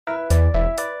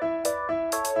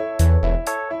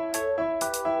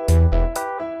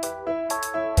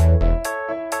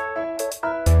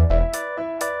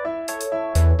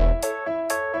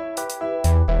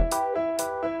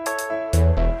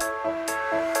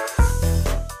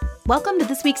Welcome to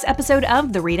this week's episode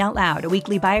of The Read Out Loud, a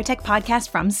weekly biotech podcast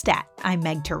from Stat. I'm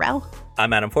Meg Terrell.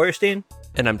 I'm Adam Feuerstein.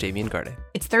 And I'm Damien Garde.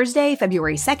 It's Thursday,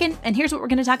 February 2nd, and here's what we're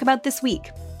going to talk about this week.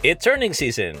 It's earnings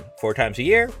season. 4 times a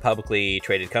year, publicly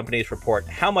traded companies report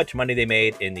how much money they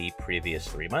made in the previous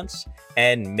 3 months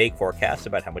and make forecasts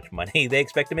about how much money they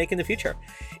expect to make in the future.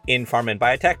 In pharma and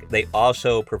biotech, they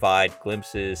also provide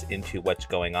glimpses into what's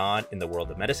going on in the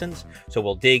world of medicines. So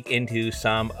we'll dig into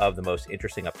some of the most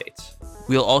interesting updates.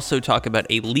 We'll also talk about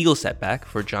a legal setback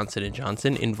for Johnson &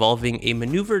 Johnson involving a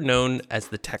maneuver known as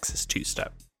the Texas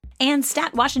two-step. And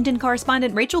Stat Washington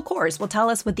correspondent Rachel Cohrs will tell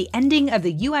us what the ending of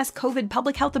the U.S. COVID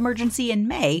public health emergency in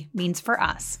May means for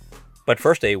us. But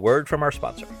first, a word from our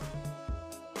sponsor.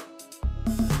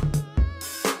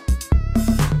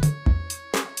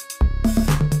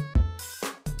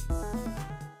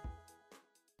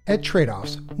 At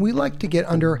Trade-Offs, we like to get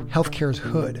under healthcare's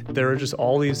hood. There are just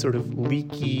all these sort of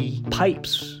leaky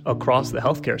pipes across the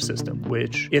healthcare system,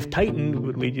 which, if tightened,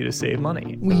 would lead you to save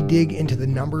money. We dig into the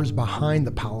numbers behind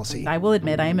the policy. I will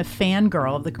admit I am a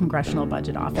fangirl of the Congressional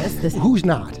Budget Office. Who's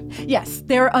not? Yes,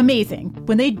 they're amazing.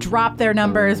 When they drop their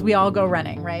numbers, we all go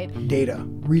running, right? Data,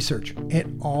 research, it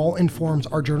all informs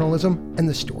our journalism and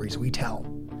the stories we tell.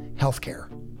 Healthcare,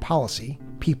 policy,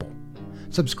 people.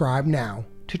 Subscribe now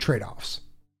to Trade-Offs.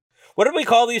 What do we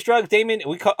call these drugs, Damien?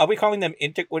 Are we calling them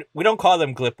we don't call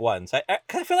them GLP-1s.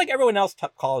 I feel like everyone else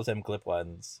calls them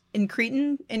GLP-1s.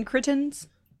 Incretins?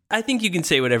 I think you can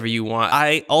say whatever you want.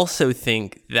 I also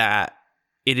think that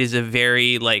it is a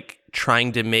very,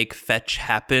 trying to make fetch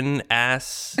happen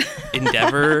ass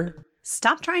endeavor.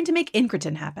 Stop trying to make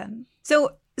incretin happen.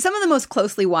 So some of the most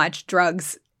closely watched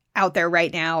drugs out there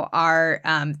right now are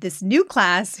this new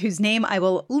class whose name I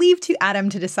will leave to Adam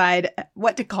to decide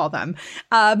what to call them.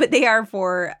 But they are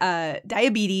for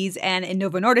diabetes, and in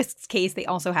Novo Nordisk's case, they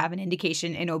also have an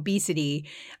indication in obesity.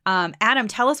 Adam,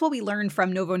 tell us what we learned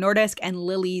from Novo Nordisk and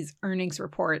Lilly's earnings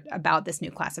report about this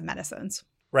new class of medicines.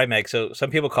 Right, Meg. So some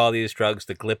people call these drugs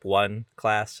the GLP-1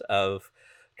 class of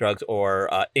drugs, or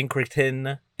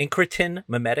incretin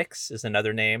mimetics is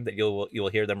another name that you'll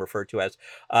hear them referred to as.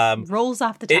 Rolls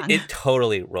off the tongue. It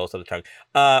totally rolls off the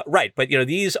tongue. Right, but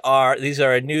these are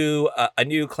a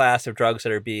new class of drugs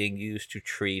that are being used to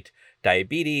treat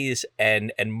diabetes,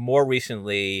 and more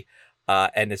recently,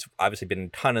 and it's obviously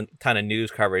been a ton of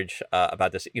news coverage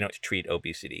about this, to treat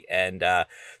obesity. And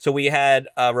so we had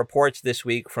reports this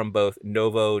week from both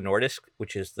Novo Nordisk,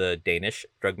 which is the Danish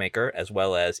drug maker, as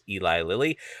well as Eli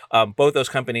Lilly. Both those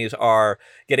companies are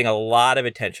getting a lot of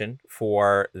attention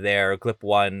for their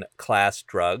GLP-1 class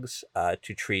drugs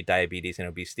to treat diabetes and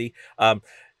obesity.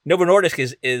 Novo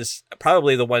Nordisk is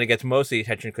probably the one that gets most of the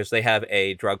attention because they have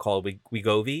a drug called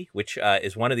Wegovy, which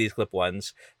is one of these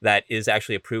GLP-1s that is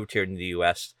actually approved here in the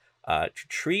U.S. To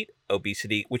treat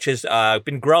obesity, which has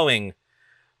been growing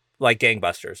like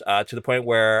gangbusters to the point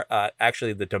where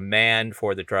actually the demand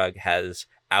for the drug has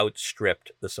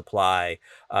outstripped the supply.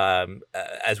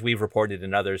 As we've reported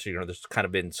in others, there's kind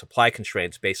of been supply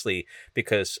constraints basically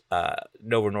because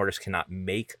Novo Nordisk cannot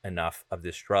make enough of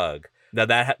this drug. Now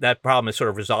that problem is sort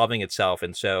of resolving itself,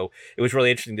 and so it was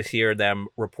really interesting to hear them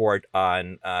report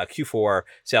on Q4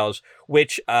 sales,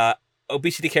 which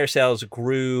obesity care sales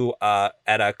grew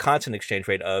at a constant exchange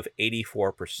rate of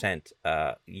 84%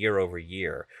 year over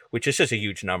year, which is just a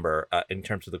huge number in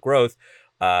terms of the growth.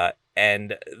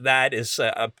 And that has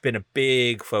been a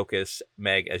big focus,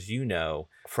 Meg, as you know,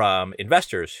 from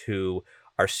investors who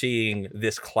are seeing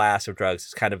this class of drugs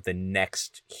as kind of the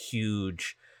next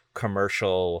huge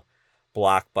commercial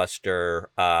blockbuster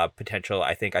potential.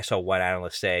 I think I saw one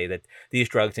analyst say that these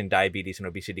drugs in diabetes and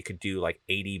obesity could do like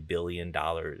 $80 billion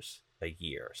a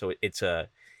year. So it's a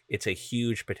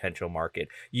huge potential market.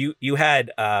 You had,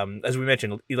 as we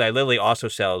mentioned, Eli Lilly also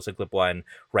sells a GLP-1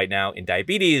 right now in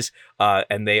diabetes,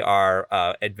 and they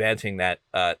are advancing that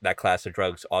class of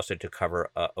drugs also to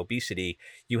cover obesity.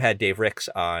 You had Dave Ricks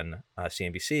on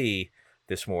CNBC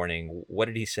this morning. What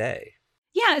did he say?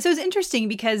 Yeah, so it's interesting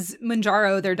because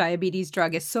Mounjaro, their diabetes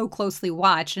drug, is so closely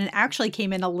watched, and it actually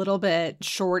came in a little bit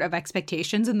short of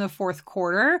expectations in the fourth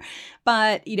quarter.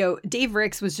 But, Dave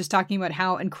Ricks was just talking about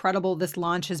how incredible this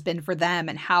launch has been for them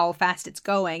and how fast it's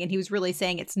going. And he was really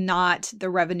saying it's not the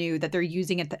revenue that they're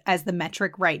using as the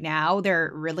metric right now.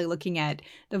 They're really looking at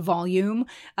the volume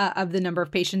of the number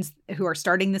of patients who are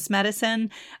starting this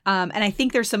medicine. And I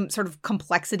think there's some sort of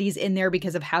complexities in there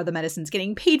because of how the medicine's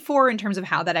getting paid for in terms of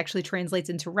how that actually translates translates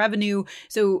into revenue.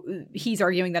 So he's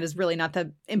arguing that is really not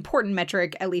the important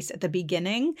metric, at least at the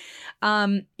beginning.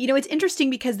 It's interesting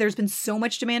because there's been so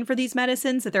much demand for these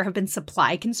medicines that there have been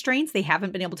supply constraints. They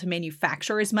haven't been able to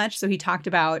manufacture as much. So he talked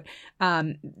about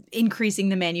increasing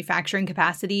the manufacturing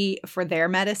capacity for their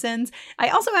medicines. I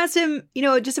also asked him,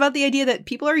 just about the idea that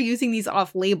people are using these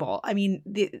off label. I mean,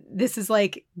 this is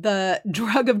like the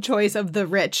drug of choice of the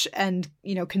rich and,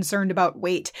 concerned about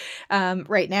weight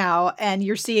right now. And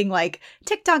you're seeing like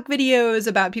TikTok videos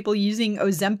about people using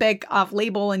Ozempic off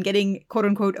label and getting quote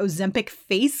unquote Ozempic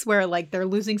face, where like they're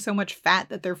losing so much fat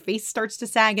that their face starts to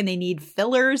sag and they need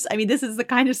fillers. I mean, this is the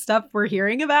kind of stuff we're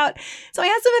hearing about. So I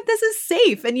asked him if this is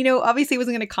safe. And, obviously he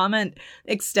wasn't going to comment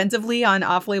extensively on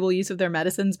off-label use of their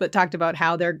medicines, but talked about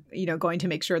how they're, going to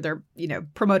make sure they're,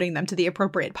 promoting them to the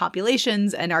appropriate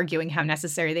populations and arguing how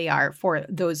necessary they are for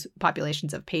those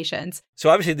populations of patients. So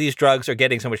obviously these drugs are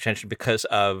getting so much attention because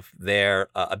of their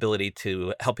ability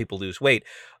to help people lose weight.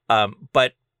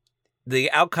 But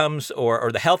the outcomes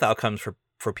or the health outcomes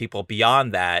for people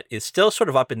beyond that is still sort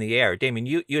of up in the air. Damien,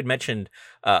 you had mentioned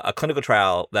a clinical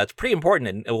trial that's pretty important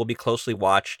and it will be closely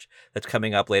watched that's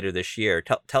coming up later this year.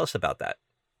 Tell us about that.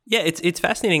 Yeah, it's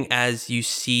fascinating as you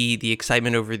see the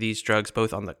excitement over these drugs,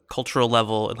 both on the cultural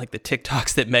level and like the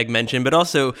TikToks that Meg mentioned, but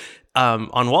also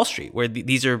on Wall Street, where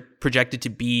these are projected to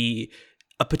be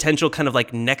a potential kind of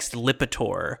like next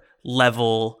Lipitor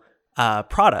level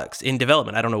products in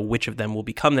development. I don't know which of them will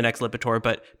become the next Lipitor,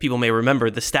 but people may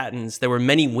remember the statins. There were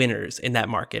many winners in that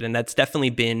market, and that's definitely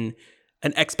been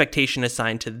an expectation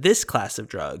assigned to this class of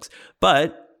drugs.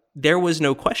 But there was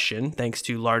no question, thanks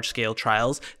to large-scale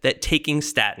trials, that taking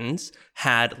statins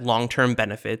had long-term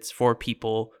benefits for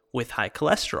people with high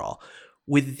cholesterol.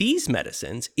 With these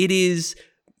medicines, it is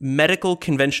medical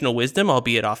conventional wisdom,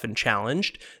 albeit often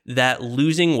challenged, that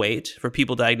losing weight for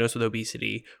people diagnosed with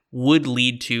obesity would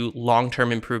lead to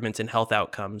long-term improvements in health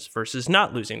outcomes versus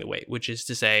not losing the weight, which is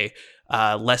to say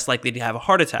less likely to have a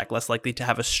heart attack, less likely to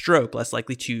have a stroke, less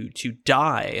likely to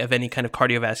die of any kind of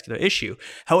cardiovascular issue.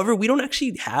 However, we don't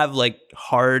actually have like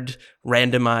hard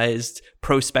randomized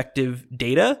prospective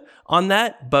data on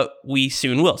that, but we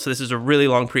soon will. So this is a really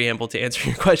long preamble to answer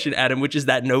your question, Adam, which is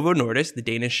that Novo Nordisk, the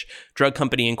Danish drug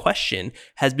company in question,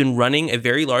 has been running a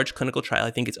very large clinical trial.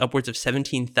 I think it's upwards of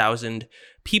 17,000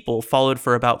 people followed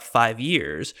for about 5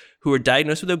 years who are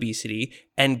diagnosed with obesity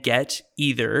and get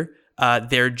either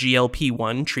their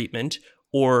GLP-1 treatment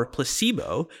or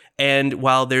placebo. And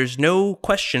while there's no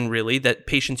question really that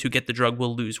patients who get the drug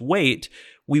will lose weight,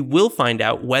 we will find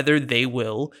out whether they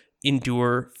will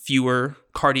endure fewer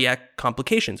cardiac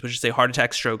complications, which is say heart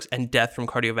attacks, strokes, and death from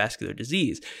cardiovascular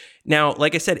disease. Now,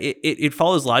 like I said, it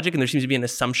follows logic, and there seems to be an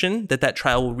assumption that that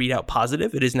trial will read out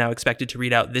positive. It is now expected to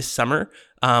read out this summer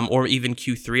or even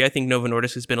Q3. I think Novo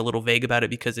Nordisk has been a little vague about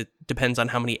it because it depends on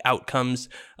how many outcomes,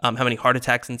 how many heart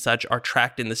attacks and such are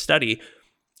tracked in the study.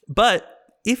 But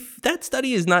if that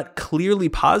study is not clearly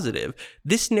positive,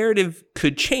 this narrative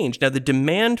could change. Now, the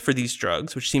demand for these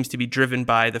drugs, which seems to be driven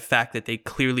by the fact that they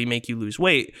clearly make you lose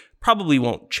weight, probably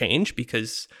won't change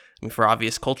because, for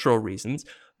obvious cultural reasons.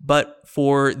 But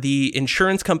for the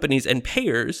insurance companies and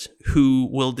payers who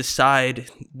will decide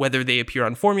whether they appear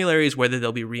on formularies, whether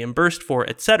they'll be reimbursed for,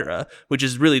 et cetera, which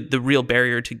is really the real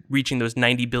barrier to reaching those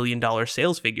 $90 billion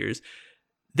sales figures,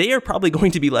 they are probably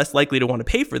going to be less likely to want to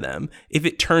pay for them if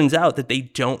it turns out that they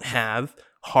don't have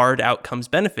hard outcomes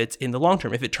benefits in the long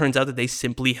term, if it turns out that they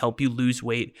simply help you lose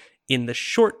weight in the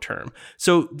short term.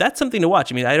 So that's something to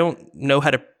watch. I mean, I don't know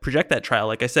how to project that trial.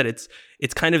 Like I said,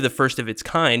 it's kind of the first of its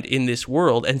kind in this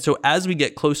world. And so as we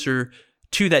get closer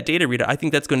to that data readout, I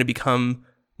think that's going to become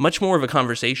much more of a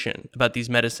conversation about these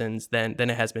medicines than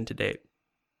it has been to date.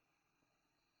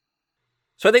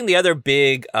 So I think the other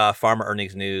big pharma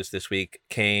earnings news this week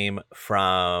came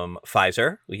from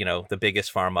Pfizer, the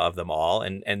biggest pharma of them all.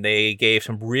 And they gave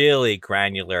some really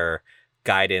granular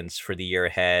guidance for the year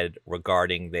ahead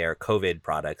regarding their COVID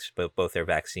products, both their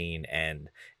vaccine and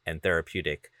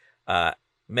therapeutic.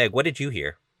 Meg, what did you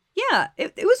hear? Yeah,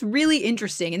 it was really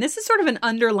interesting. And this is sort of an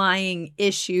underlying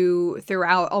issue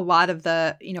throughout a lot of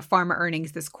the, pharma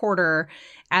earnings this quarter,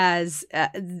 as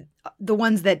the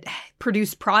ones that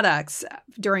produce products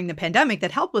during the pandemic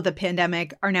that helped with the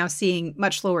pandemic are now seeing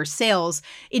much lower sales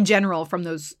in general from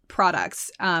those products.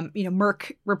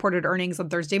 Merck reported earnings on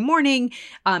Thursday morning.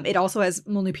 It also has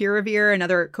molnupiravir,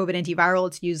 another COVID antiviral.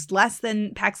 It's used less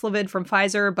than Paxlovid from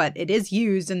Pfizer, but it is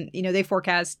used. And, they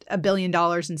forecast $1 billion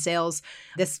in sales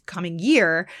this coming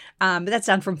year. But that's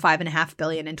down from $5.5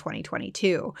 billion in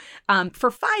 2022.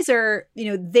 For Pfizer,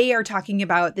 they are talking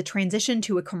about the transition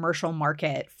to a commercial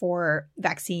market for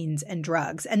vaccines and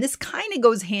drugs. And this kind of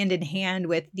goes hand in hand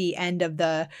with the end of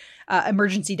the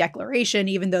emergency declaration,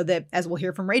 even though as we'll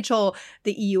hear from Rachel,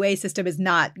 the EUA system is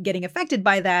not getting affected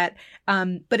by that.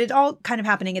 But it's all kind of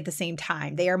happening at the same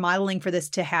time. They are modeling for this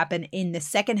to happen in the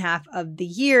second half of the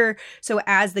year. So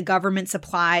as the government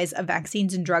supplies of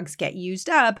vaccines and drugs get used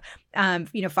up,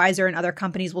 Pfizer and other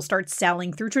companies will start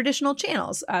selling through traditional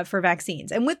channels for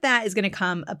vaccines. And with that is going to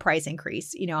come a price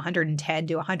increase. $110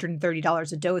 to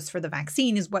 $130 a dose for the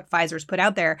vaccine is what Pfizer's put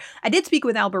out there. I did speak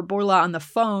with Albert Bourla on the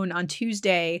phone on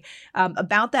Tuesday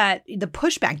about that, the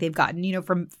pushback they've gotten,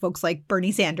 from folks like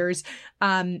Bernie Sanders.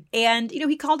 And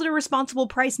he called it a responsible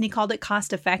price and he called it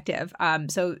cost effective.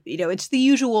 So, it's the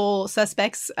usual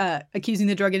suspects accusing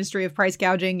the drug industry of price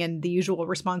gouging and the usual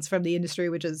response from the industry,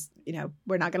 which is,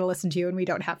 we're not going to listen to you and we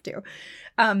don't have to.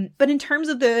 But in terms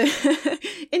of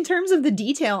the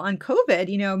detail on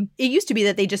COVID, it used to be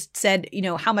that they just said,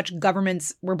 how much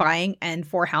governments were buying and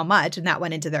for how much, and that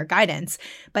went into their guidance.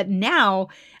 But now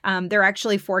they're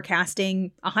actually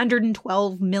forecasting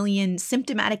 112 million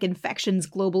symptomatic infections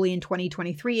globally in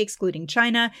 2023, excluding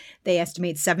China. They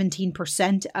estimate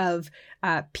 17% of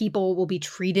people will be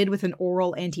treated with an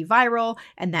oral antiviral,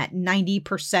 and that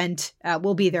 90%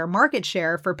 will be their market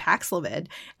share for Paxlovid.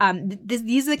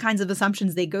 These are the kinds of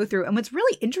assumptions they go through. And what's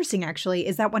really interesting, actually,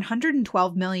 is that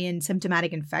 112 million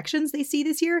symptomatic infections they see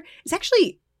this year is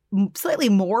actually slightly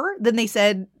more than they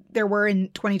said there were in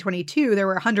 2022. There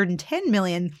were 110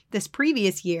 million this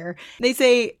previous year. They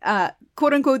say,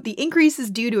 quote unquote, the increase is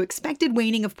due to expected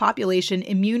waning of population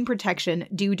immune protection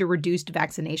due to reduced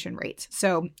vaccination rates.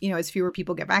 So, as fewer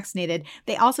people get vaccinated,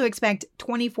 they also expect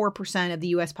 24% of the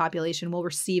U.S. population will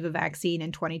receive a vaccine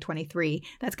in 2023.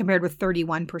 That's compared with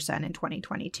 31% in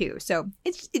 2022. So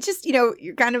it's just,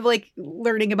 you're kind of like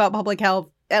learning about public health,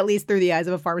 at least through the eyes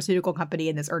of a pharmaceutical company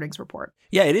in this earnings report.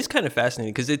 Yeah, it is kind of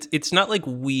fascinating because it's not like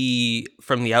we,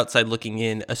 from the outside looking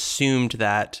in, assumed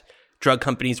that drug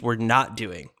companies were not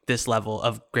doing this level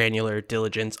of granular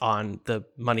diligence on the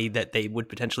money that they would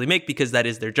potentially make, because that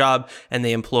is their job and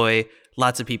they employ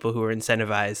lots of people who are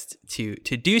incentivized to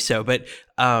do so. But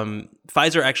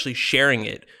Pfizer actually sharing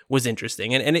it was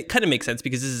interesting. And it kind of makes sense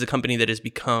because this is a company that has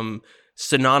become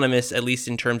synonymous, at least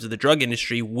in terms of the drug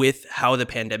industry, with how the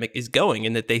pandemic is going,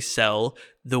 and that they sell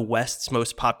the West's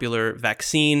most popular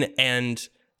vaccine and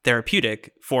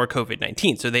therapeutic for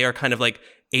COVID-19. So they are kind of like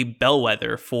a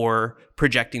bellwether for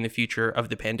projecting the future of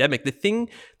the pandemic. The thing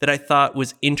that I thought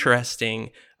was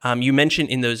interesting, you mentioned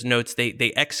in those notes,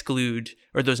 they exclude,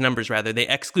 or those numbers rather, they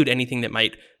exclude anything that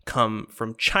might come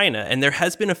from China. And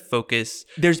there's been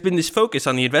this focus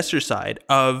on the investor side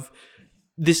of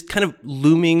this kind of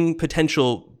looming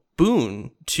potential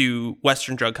boon to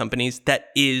Western drug companies that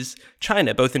is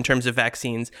China, both in terms of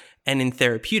vaccines and in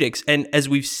therapeutics. And as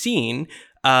we've seen,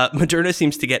 Moderna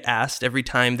seems to get asked every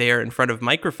time they are in front of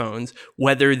microphones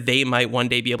whether they might one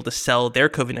day be able to sell their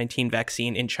COVID-19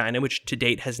 vaccine in China, which to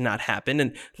date has not happened.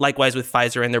 And likewise with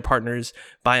Pfizer and their partners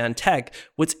BioNTech.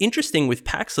 What's interesting with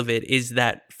Paxlovid is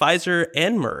that Pfizer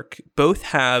and Merck both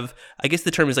have, I guess the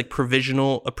term is like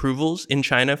provisional approvals in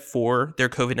China for their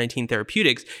COVID-19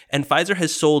 therapeutics. And Pfizer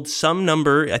has sold some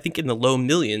number, I think in the low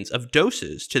millions, of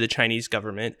doses to the Chinese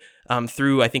government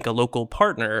through, I think, a local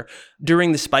partner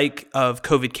during the spike of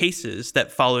COVID cases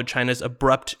that followed China's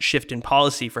abrupt shift in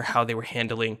policy for how they were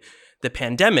handling the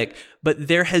pandemic. But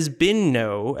there has been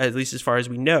no, at least as far as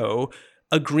we know,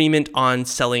 agreement on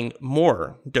selling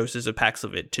more doses of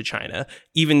Paxlovid to China,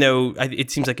 even though it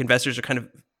seems like investors are kind of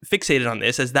fixated on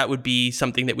this, as that would be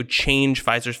something that would change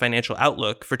Pfizer's financial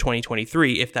outlook for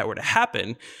 2023 if that were to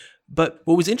happen. But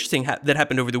what was interesting that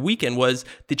happened over the weekend was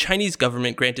the Chinese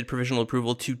government granted provisional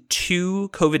approval to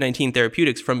 2 COVID-19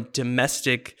 therapeutics from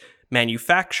domestic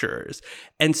manufacturers.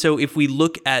 And so if we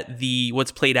look at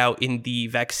what's played out in the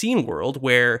vaccine world,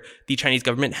 where the Chinese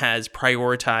government has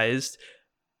prioritized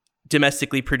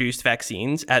domestically produced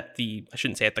vaccines I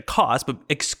shouldn't say at the cost, but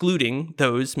excluding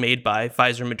those made by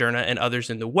Pfizer, Moderna, and others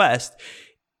in the West,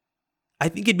 I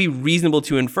think it'd be reasonable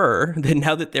to infer that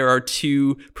now that there are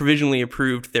 2 provisionally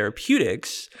approved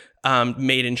therapeutics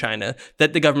made in China,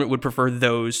 that the government would prefer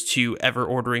those to ever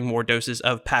ordering more doses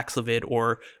of Paxlovid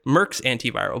or Merck's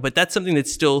antiviral. But that's something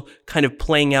that's still kind of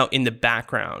playing out in the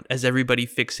background as everybody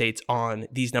fixates on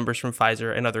these numbers from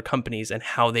Pfizer and other companies and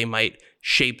how they might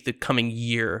shape the coming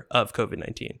year of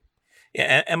COVID-19.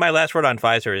 Yeah, and my last word on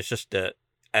Pfizer is just,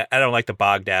 I don't like to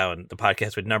bog down the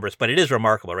podcast with numbers, but it is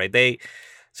remarkable, right?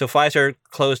 So Pfizer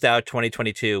closed out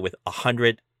 2022 with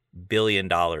 $100 billion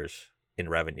in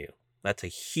revenue. That's a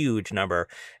huge number.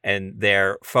 And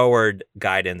their forward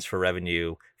guidance for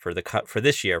revenue for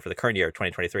this year, for the current year,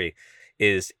 2023,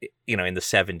 is, in the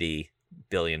 $70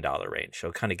 billion range. So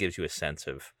it kind of gives you a sense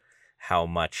of how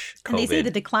much COVID... And they say the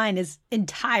decline is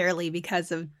entirely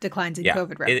because of declines in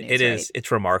COVID revenues. It is. It's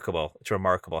remarkable. It's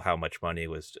remarkable how much how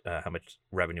much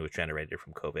revenue was generated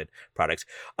from COVID products.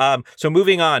 So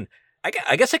moving on,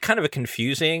 I guess a kind of a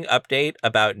confusing update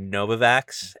about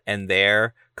Novavax and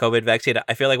their COVID vaccine.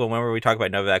 I feel like whenever we talk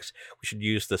about Novavax, we should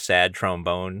use the sad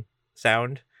trombone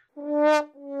sound.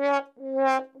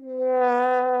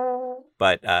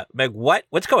 But Meg,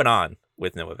 what's going on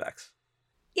with Novavax?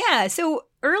 Yeah, so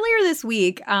earlier this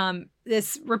week,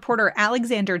 this reporter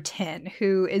Alexander Tin,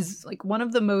 who is like one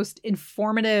of the most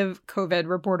informative COVID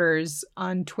reporters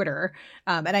on Twitter,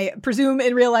 and I presume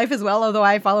in real life as well, although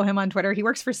I follow him on Twitter. He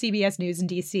works for CBS News in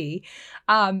DC.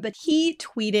 But he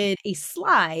tweeted a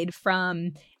slide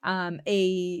from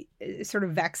a sort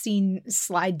of vaccine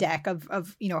slide deck of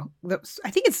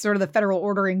I think it's sort of the federal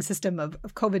ordering system of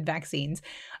COVID vaccines.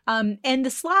 And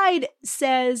the slide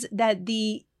says that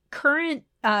the current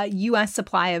U.S.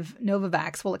 supply of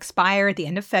Novavax will expire at the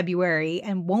end of February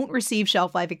and won't receive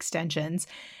shelf life extensions.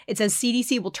 It says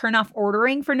CDC will turn off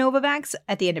ordering for Novavax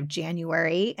at the end of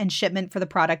January, and shipment for the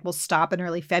product will stop in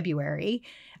early February.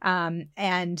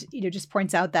 And just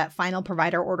points out that final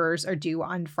provider orders are due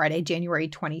on Friday, January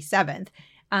 27th.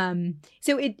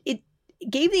 So it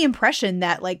gave the impression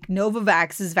that like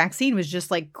Novavax's vaccine was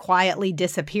just like quietly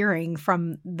disappearing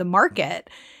from the market.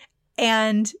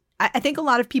 And I think a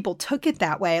lot of people took it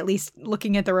that way, at least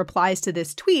looking at the replies to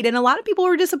this tweet. And a lot of people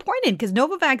were disappointed because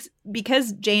Novavax,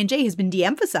 because J&J has been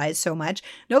de-emphasized so much,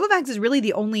 Novavax is really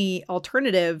the only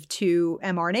alternative to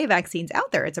mRNA vaccines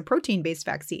out there. It's a protein-based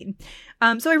vaccine.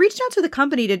 So I reached out to the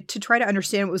company to try to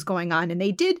understand what was going on, and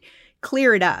they did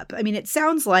clear it up. I mean, it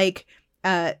sounds like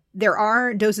there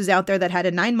are doses out there that had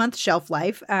a 9-month shelf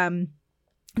life.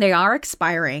 They are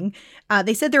expiring.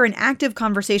 They said they're in active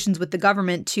conversations with the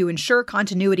government to ensure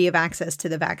continuity of access to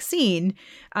the vaccine.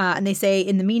 And they say,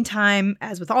 in the meantime,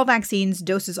 as with all vaccines,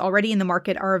 doses already in the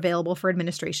market are available for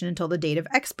administration until the date of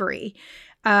expiry.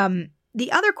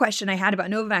 The other question I had about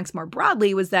Novavax more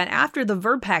broadly was that after the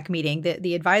VRBPAC meeting,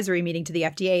 the advisory meeting to the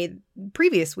FDA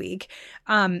previous week,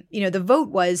 the vote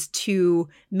was to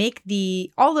make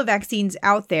all the vaccines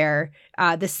out there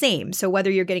the same. So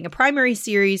whether you're getting a primary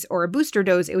series or a booster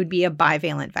dose, it would be a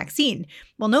bivalent vaccine.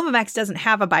 Well, Novavax doesn't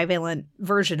have a bivalent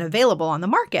version available on the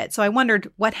market. So I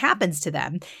wondered what happens to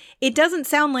them. It doesn't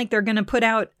sound like they're going to put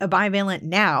out a bivalent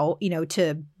now,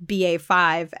 to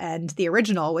BA.5 and the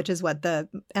original, which is what the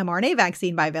mRNA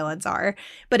vaccine bivalents are.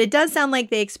 But it does sound like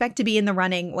they expect to be in the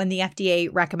running when the FDA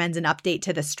recommends an update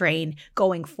to the strain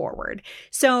going forward.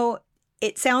 So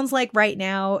it sounds like right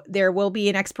now there will be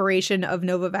an expiration of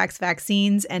Novavax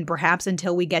vaccines, and perhaps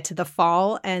until we get to the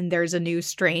fall and there's a new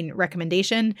strain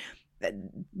recommendation,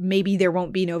 maybe there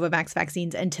won't be Novavax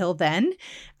vaccines until then.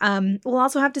 We'll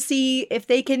also have to see if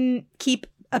they can keep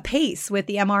a pace with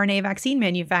the mRNA vaccine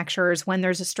manufacturers when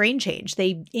there's a strain change.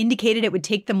 They indicated it would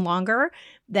take them longer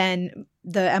than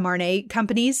the mRNA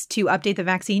companies to update the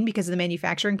vaccine because of the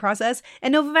manufacturing process.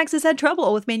 And Novavax has had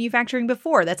trouble with manufacturing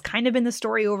before. That's kind of been the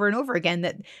story over and over again,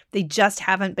 that they just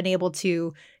haven't been able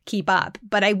to keep up.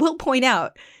 But I will point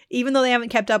out, even though they haven't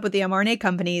kept up with the mRNA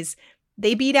companies,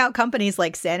 they beat out companies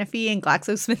like Sanofi and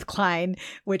GlaxoSmithKline,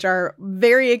 which are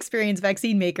very experienced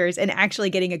vaccine makers, and actually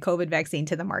getting a COVID vaccine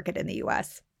to the market in the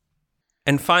U.S.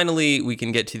 And finally, we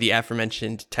can get to the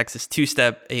aforementioned Texas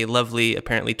two-step, a lovely,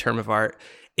 apparently, term of art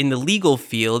in the legal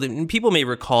field. And people may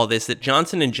recall this, that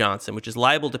Johnson & Johnson, which is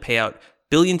liable to pay out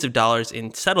billions of dollars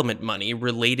in settlement money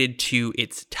related to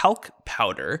its talc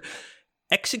powder,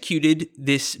 executed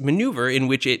this maneuver in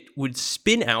which it would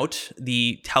spin out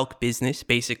the talc business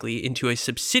basically into a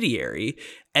subsidiary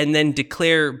and then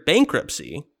declare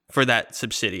bankruptcy for that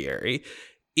subsidiary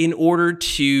in order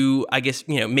to, I guess,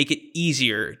 make it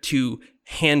easier to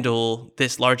handle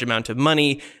this large amount of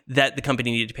money that the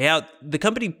company needed to pay out. The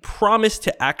company promised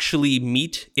to actually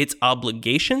meet its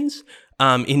obligations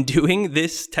in doing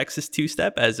this Texas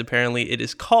two-step, as apparently it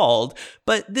is called.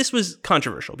 But this was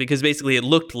controversial because basically it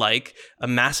looked like a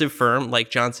massive firm like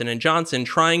Johnson & Johnson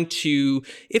trying to,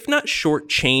 if not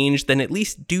shortchange, then at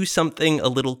least do something a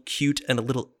little cute and a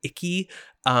little icky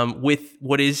with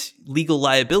what is legal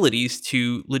liabilities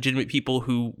to legitimate people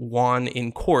who won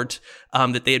in court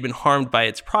that they had been harmed by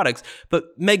its products. But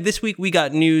Meg, this week we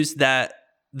got news that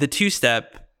the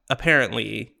two-step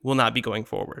apparently will not be going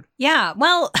forward. Yeah,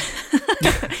 well,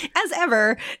 as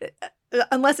ever,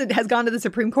 unless it has gone to the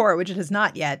Supreme Court, which it has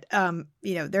not yet,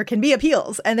 there can be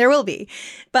appeals, and there will be.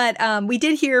 But we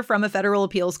did hear from a federal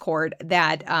appeals court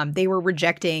that they were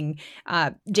rejecting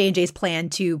J&J's plan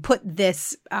to put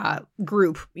this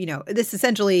group, this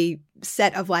essentially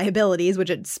set of liabilities, which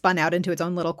it spun out into its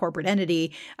own little corporate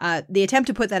entity. The attempt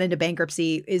to put that into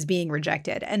bankruptcy is being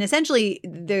rejected. And essentially,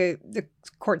 the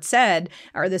court said,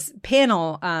 or this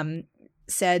panel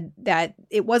said that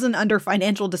it wasn't under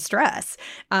financial distress,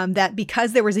 that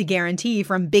because there was a guarantee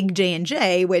from big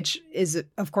J&J, which is,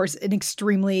 of course, an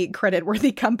extremely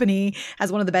credit-worthy company,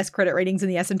 has one of the best credit ratings in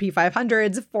the S&P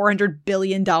 500's $400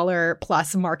 billion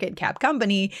plus market cap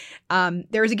company,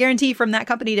 there was a guarantee from that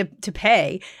company to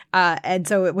pay. And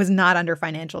so it was not under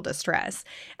financial distress.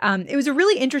 It was a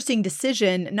really interesting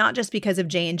decision, not just because of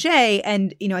J&J.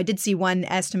 And, I did see one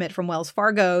estimate from Wells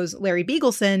Fargo's Larry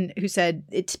Beagleson, who said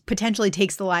it potentially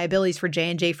takes the liabilities for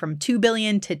J&J from $2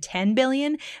 billion to $10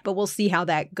 billion, but we'll see how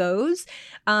that goes.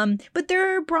 But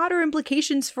there are broader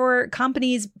implications for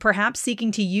companies perhaps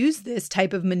seeking to use this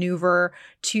type of maneuver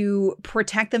to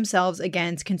protect themselves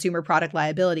against consumer product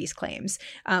liabilities claims.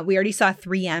 We already saw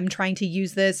 3M trying to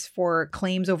use this for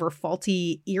claims over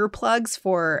faulty earplugs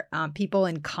for people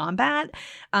in combat.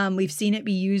 We've seen it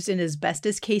be used in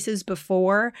asbestos cases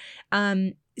before.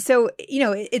 So,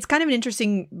 it's kind of an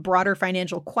interesting broader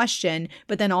financial question,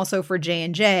 but then also for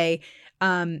J&J,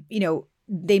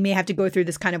 they may have to go through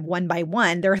this kind of one by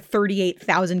one. There are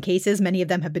 38,000 cases. Many of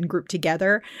them have been grouped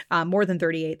together, more than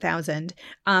 38,000.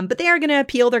 But they are going to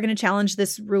appeal. They're going to challenge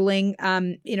this ruling.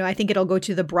 I think it'll go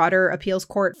to the broader appeals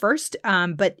court first,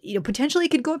 but potentially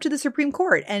it could go up to the Supreme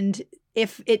Court. And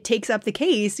if it takes up the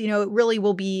case, it really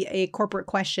will be a corporate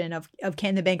question of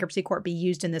can the bankruptcy court be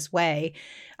used in this way,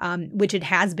 which it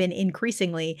has been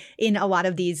increasingly in a lot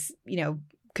of these,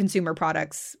 consumer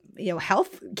products,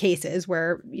 health cases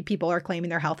where people are claiming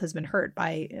their health has been hurt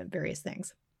by various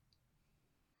things.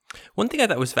 One thing I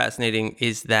thought was fascinating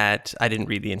is that I didn't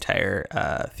read the entire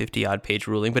 50-odd page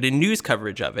ruling, but in news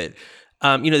coverage of it,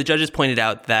 the judges pointed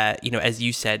out that, as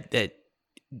you said, that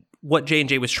what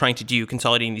J&J was trying to do,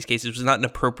 consolidating these cases, was not an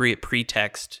appropriate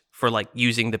pretext for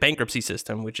using the bankruptcy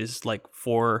system, which is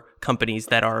for companies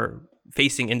that are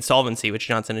facing insolvency, which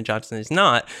Johnson & Johnson is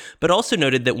not, but also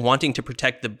noted that wanting to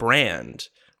protect the brand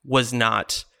was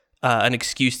not an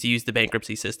excuse to use the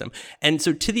bankruptcy system. And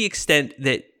so to the extent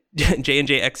that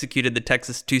J&J executed the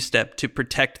Texas two-step to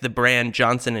protect the brand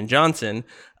Johnson & Johnson,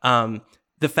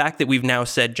 the fact that we've now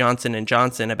said Johnson &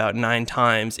 Johnson about 9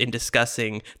 times in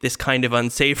discussing this kind of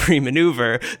unsavory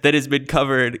maneuver that has been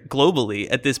covered globally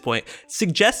at this point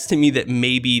suggests to me that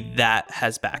maybe that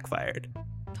has backfired.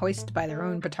 Hoist by their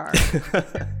own petard.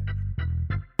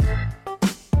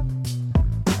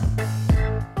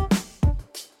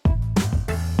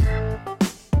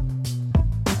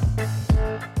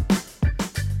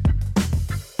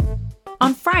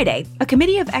 On Friday, a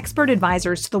committee of expert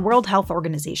advisors to the World Health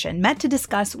Organization met to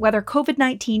discuss whether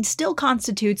COVID-19 still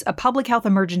constitutes a public health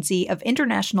emergency of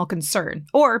international concern,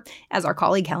 or, as our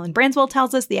colleague Helen Branswell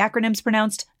tells us, the acronym's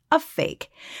pronounced, a fake.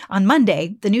 On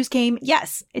Monday, the news came,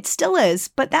 yes, it still is,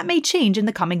 but that may change in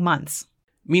the coming months.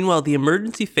 Meanwhile, the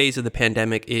emergency phase of the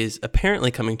pandemic is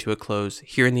apparently coming to a close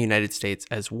here in the United States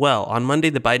as well. On Monday,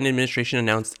 the Biden administration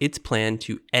announced its plan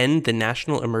to end the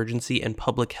national emergency and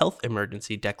public health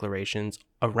emergency declarations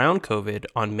around COVID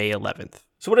on May 11th.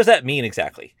 So what does that mean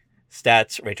exactly?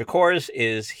 Stats' Rachel Cohrs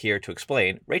is here to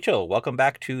explain. Rachel, welcome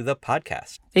back to the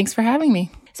podcast. Thanks for having me.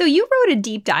 So you wrote a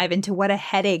deep dive into what a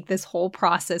headache this whole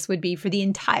process would be for the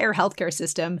entire healthcare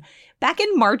system back in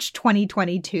March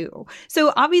 2022.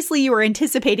 So obviously you were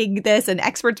anticipating this and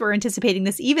experts were anticipating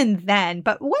this even then.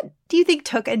 But what do you think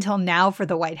took until now for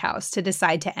the White House to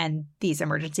decide to end these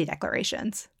emergency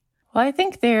declarations? Well, I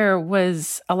think there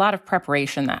was a lot of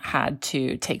preparation that had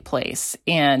to take place.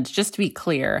 And just to be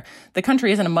clear, the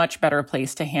country is in a much better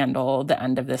place to handle the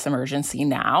end of this emergency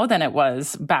now than it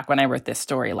was back when I wrote this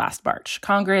story last March.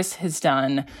 Congress has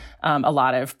done a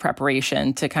lot of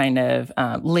preparation to kind of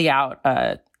lay out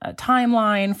a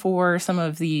timeline for some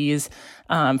of these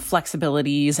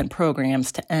flexibilities and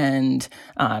programs to end.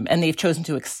 And they've chosen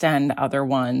to extend other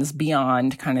ones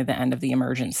beyond kind of the end of the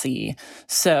emergency.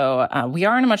 So we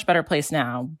are in a much better place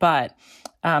now. But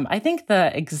I think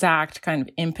the exact kind of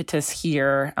impetus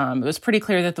here, it was pretty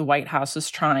clear that the White House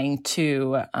was trying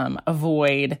to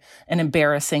avoid an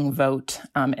embarrassing vote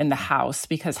in the House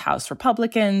because House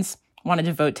Republicans wanted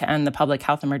to vote to end the public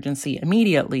health emergency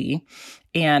immediately.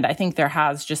 And I think there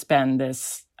has just been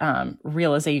this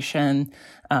realization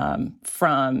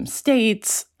from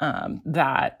states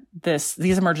that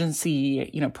these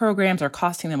emergency, programs are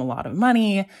costing them a lot of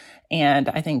money. And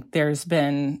I think there's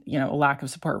been, a lack of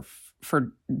support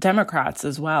for Democrats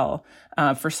as well,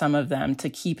 for some of them to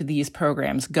keep these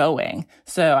programs going.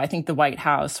 So I think the White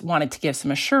House wanted to give some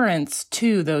assurance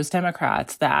to those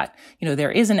Democrats that,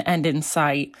 there is an end in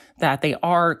sight, that they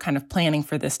are kind of planning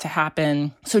for this to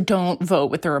happen. So don't vote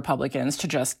with the Republicans to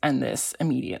just end this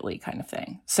immediately kind of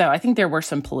thing. So I think there were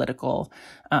some political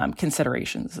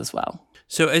considerations as well.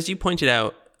 So as you pointed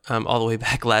out, all the way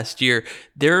back last year,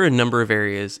 there are a number of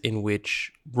areas in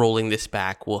which rolling this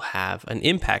back will have an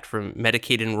impact, from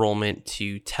Medicaid enrollment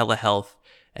to telehealth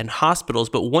and hospitals.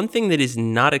 But one thing that is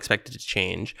not expected to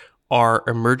change are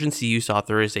emergency use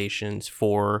authorizations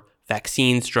for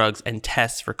vaccines, drugs, and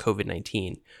tests for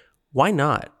COVID-19. Why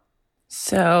not?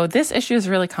 So this issue is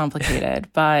really complicated,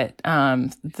 but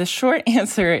the short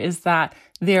answer is that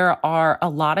there are a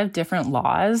lot of different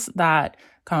laws that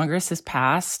Congress has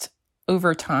passed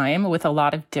over time with a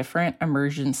lot of different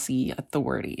emergency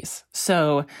authorities.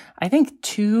 So I think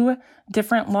 2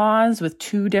 different laws with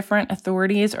 2 different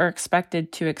authorities are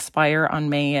expected to expire on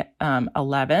May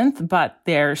 11th, but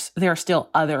there are still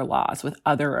other laws with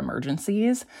other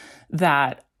emergencies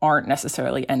that aren't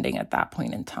necessarily ending at that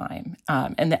point in time.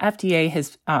 And the FDA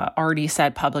has already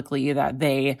said publicly that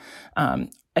they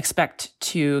expect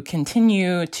to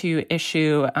continue to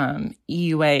issue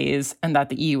EUAs, and that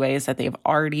the EUAs that they've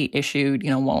already issued,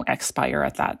 won't expire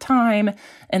at that time.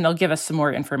 And they'll give us some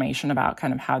more information about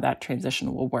kind of how that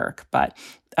transition will work. But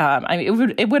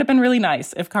it would have been really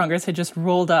nice if Congress had just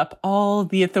rolled up all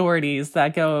the authorities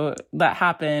that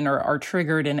happen or are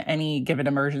triggered in any given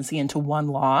emergency into one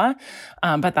law.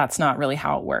 But that's not really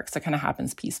how it works. It kind of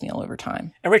happens piecemeal over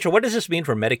time. And Rachel, what does this mean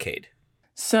for Medicaid?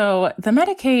 So the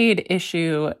Medicaid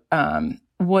issue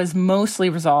was mostly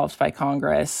resolved by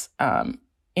Congress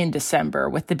in December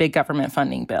with the big government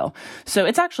funding bill. So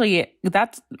it's actually,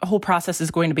 that whole process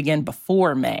is going to begin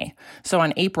before May. So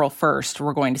on April 1st,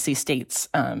 we're going to see states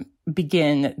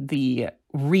begin the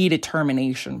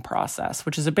redetermination process,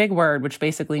 which is a big word, which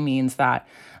basically means that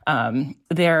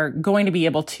they're going to be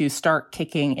able to start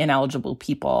kicking ineligible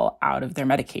people out of their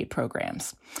Medicaid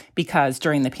programs. Because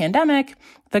during the pandemic,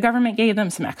 the government gave them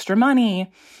some extra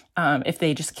money if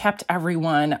they just kept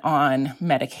everyone on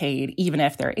Medicaid, even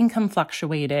if their income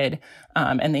fluctuated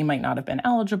and they might not have been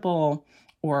eligible,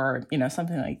 or,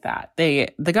 something like that.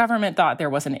 The government thought there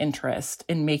was an interest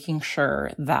in making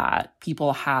sure that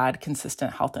people had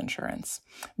consistent health insurance.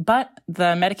 But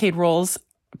the Medicaid rolls,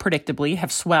 predictably,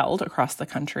 have swelled across the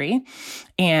country.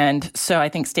 And so I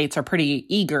think states are pretty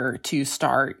eager to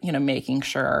start, making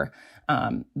sure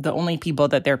the only people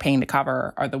that they're paying to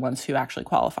cover are the ones who actually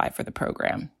qualify for the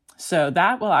program. So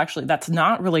that's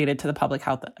not related to the public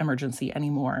health emergency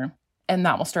anymore. And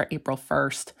that will start April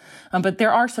 1st. But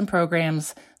there are some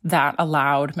programs that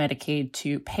allowed Medicaid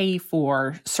to pay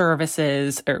for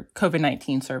services or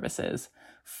COVID-19 services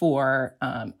for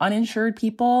uninsured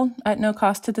people at no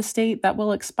cost to the state that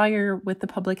will expire with the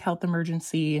public health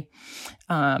emergency.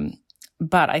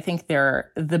 But I think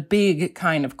the big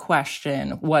kind of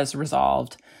question was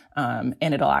resolved, and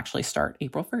it'll actually start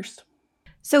April 1st.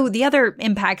 So the other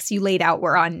impacts you laid out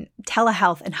were on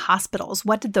telehealth and hospitals.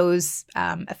 What did those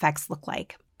effects look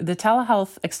like? The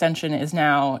telehealth extension is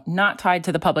now not tied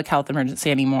to the public health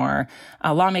emergency anymore.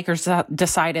 Lawmakers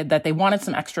decided that they wanted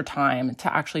some extra time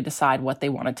to actually decide what they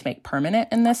wanted to make permanent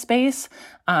in this space,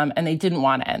 and they didn't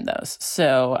want to end those.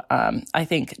 So I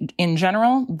think in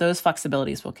general, those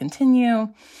flexibilities will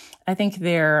continue. I think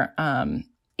there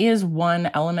is one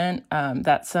element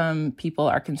that some people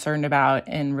are concerned about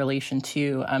in relation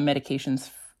to medications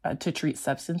to treat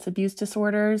substance abuse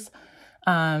disorders.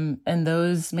 And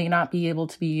those may not be able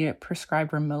to be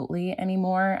prescribed remotely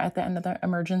anymore at the end of the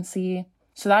emergency.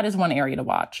 So that is one area to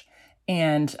watch.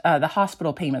 And the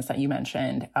hospital payments that you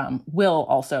mentioned will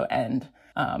also end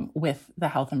with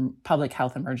the public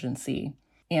health emergency.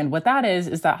 And what that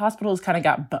is that hospitals kind of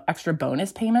got extra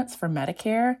bonus payments from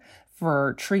Medicare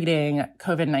for treating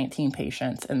COVID-19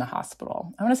 patients in the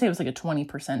hospital. I want to say it was like a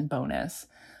 20% bonus.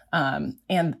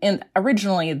 And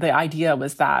originally the idea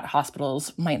was that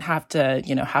hospitals might have to,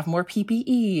 have more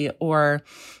PPE or,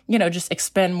 just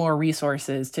expend more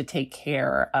resources to take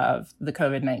care of the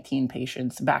COVID-19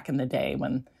 patients back in the day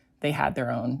when they had their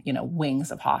own,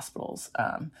 wings of hospitals.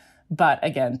 But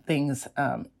again, things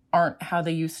aren't how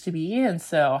they used to be. And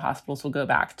so hospitals will go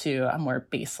back to a more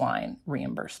baseline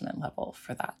reimbursement level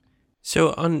for that.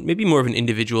 So on maybe more of an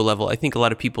individual level, I think a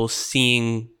lot of people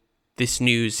seeing this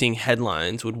news, seeing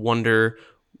headlines, would wonder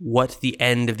what the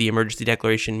end of the emergency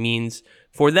declaration means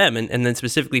for them, and then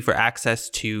specifically for access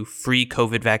to free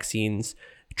COVID vaccines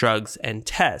drugs and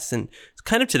tests. And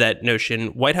kind of to that notion,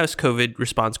 White House COVID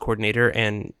response coordinator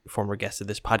and former guest of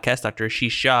this podcast, Dr.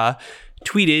 Ashish Jha,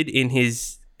 tweeted in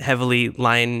his heavily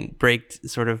line-breaked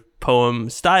sort of poem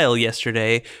style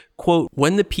yesterday, quote,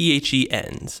 "When the PHE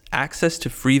ends, access to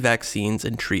free vaccines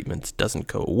and treatments doesn't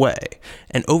go away.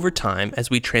 And over time, as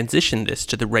we transition this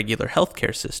to the regular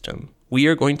healthcare system, we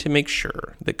are going to make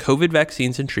sure that COVID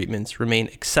vaccines and treatments remain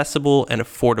accessible and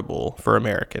affordable for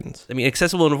Americans." I mean,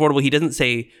 accessible and affordable, he doesn't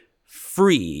say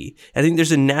free. I think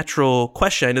there's a natural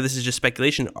question. I know this is just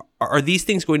speculation. Are these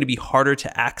things going to be harder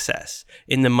to access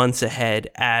in the months ahead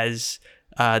as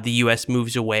the U.S.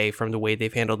 moves away from the way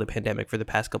they've handled the pandemic for the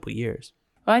past couple of years?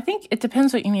 Well, I think it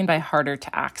depends what you mean by harder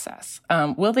to access.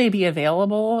 Will they be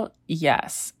available?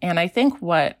 Yes. And I think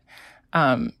what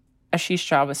Ashish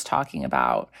Jha was talking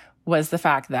about was the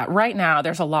fact that right now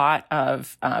there's a lot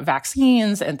of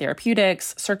vaccines and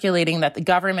therapeutics circulating that the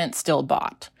government still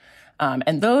bought.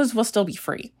 And those will still be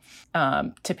free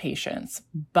to patients.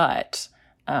 But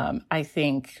I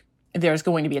think there's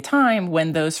going to be a time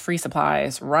when those free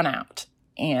supplies run out.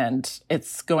 And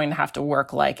it's going to have to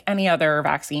work like any other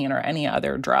vaccine or any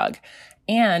other drug.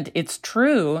 And it's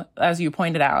true, as you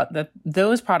pointed out, that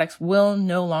those products will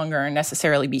no longer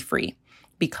necessarily be free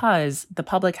because the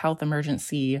public health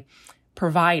emergency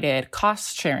provided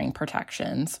cost-sharing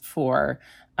protections for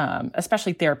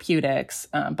especially therapeutics,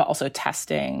 but also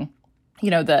testing.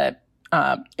 The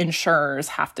insurers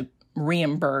have to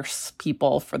reimburse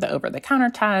people for the over-the-counter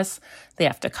tests. They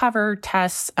have to cover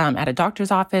tests at a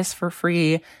doctor's office for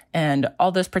free, and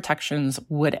all those protections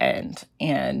would end.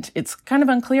 And it's kind of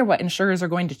unclear what insurers are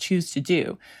going to choose to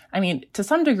do. I mean, to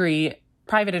some degree,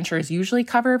 private insurers usually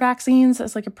cover vaccines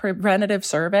as like a preventative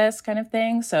service kind of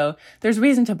thing. So there's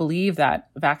reason to believe that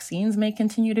vaccines may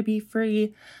continue to be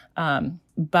free.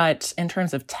 But in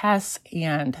terms of tests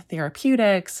and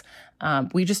therapeutics,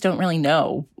 we just don't really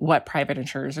know what private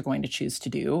insurers are going to choose to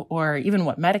do, or even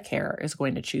what Medicare is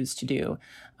going to choose to do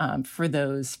for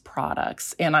those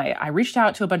products. And I reached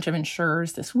out to a bunch of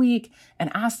insurers this week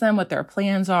and asked them what their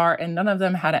plans are, and none of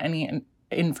them had any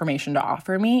information to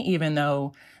offer me, even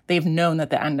though they've known that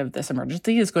the end of this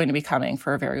emergency is going to be coming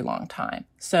for a very long time.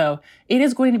 So it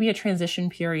is going to be a transition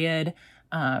period.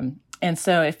 And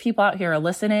so if people out here are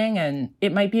listening, and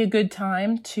it might be a good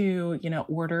time to,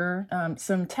 order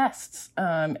some tests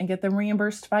and get them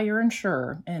reimbursed by your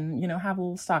insurer and, have a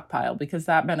little stockpile, because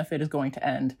that benefit is going to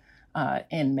end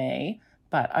in May.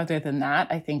 But other than that,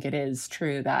 I think it is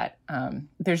true that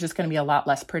there's just going to be a lot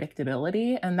less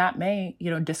predictability, and that may,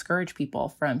 discourage people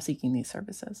from seeking these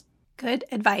services. Good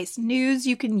advice. News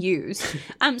you can use.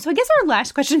 So I guess our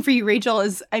last question for you, Rachel,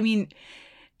 is,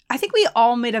 I think we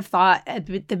all might have thought at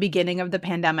the beginning of the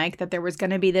pandemic that there was going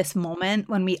to be this moment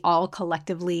when we all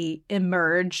collectively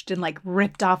emerged and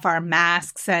ripped off our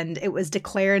masks, and it was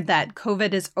declared that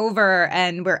COVID is over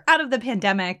and we're out of the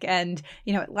pandemic, and,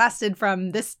 it lasted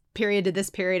from this period to this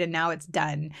period and now it's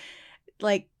done.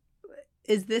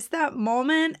 Is this that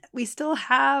moment? We still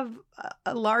have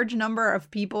a large number of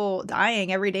people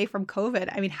dying every day from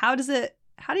COVID.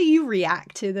 How do you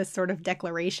react to this sort of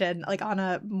declaration, on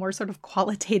a more sort of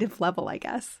qualitative level, I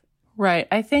guess? Right.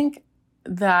 I think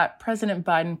that President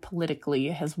Biden politically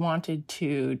has wanted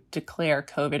to declare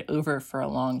COVID over for a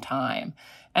long time.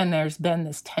 And there's been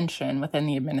this tension within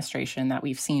the administration that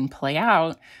we've seen play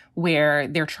out where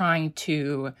they're trying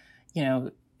to,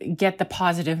 get the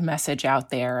positive message out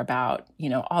there about,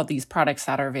 all these products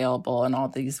that are available and all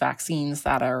these vaccines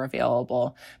that are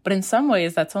available. But in some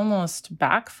ways, that's almost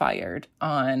backfired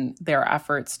on their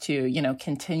efforts to,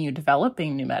 continue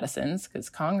developing new medicines, because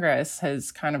Congress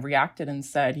has kind of reacted and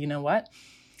said, you know what,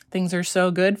 things are so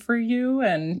good for you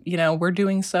and, we're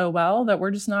doing so well that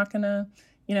we're just not going to,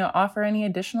 offer any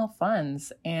additional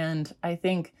funds. And I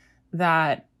think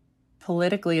that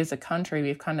politically as a country,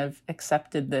 we've kind of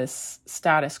accepted this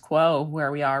status quo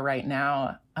where we are right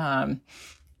now.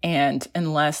 And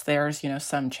unless there's,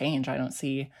 some change, I don't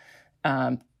see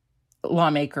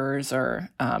lawmakers or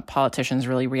politicians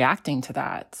really reacting to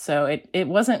that. So it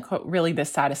wasn't really the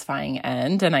satisfying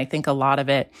end. And I think a lot of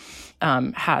it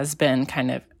has been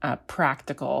kind of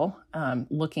practical,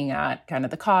 looking at kind of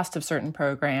the cost of certain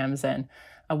programs and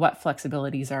what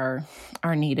flexibilities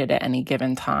are needed at any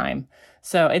given time.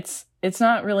 So it's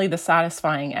not really the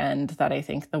satisfying end that I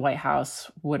think the White House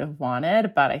would have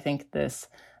wanted, but I think this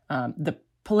the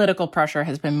political pressure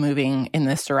has been moving in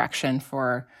this direction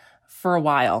for a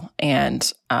while,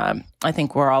 and I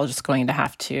think we're all just going to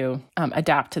have to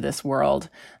adapt to this world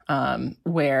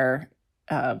where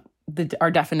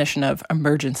our definition of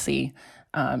emergency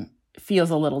feels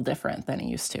a little different than it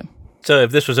used to. So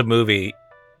if this was a movie,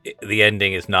 the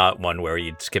ending is not one where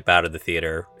you'd skip out of the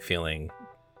theater feeling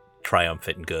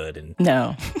triumphant and good. And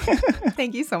No.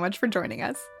 Thank you so much for joining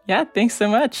us. Yeah, thanks so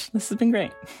much. This has been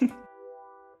great.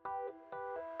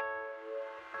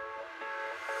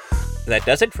 That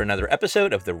does it for another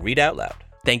episode of the Read Out Loud.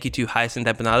 Thank you to Hyacinth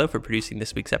Empanado for producing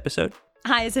this week's episode.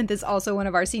 Hyacinth is also one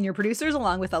of our senior producers,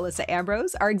 along with Alyssa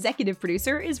Ambrose. Our executive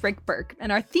producer is Rick Burke,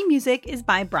 and our theme music is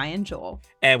by Brian Joel.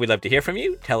 And we'd love to hear from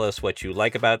you. Tell us what you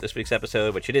like about this week's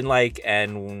episode, what you didn't like,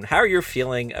 and how you're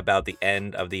feeling about the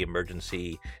end of the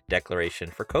emergency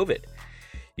declaration for COVID.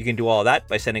 You can do all that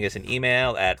by sending us an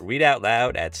email at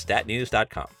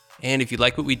readoutloud@statnews.com. And if you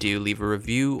like what we do, leave a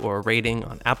review or a rating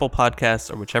on Apple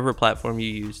Podcasts or whichever platform you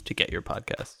use to get your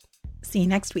podcasts. See you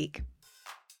next week.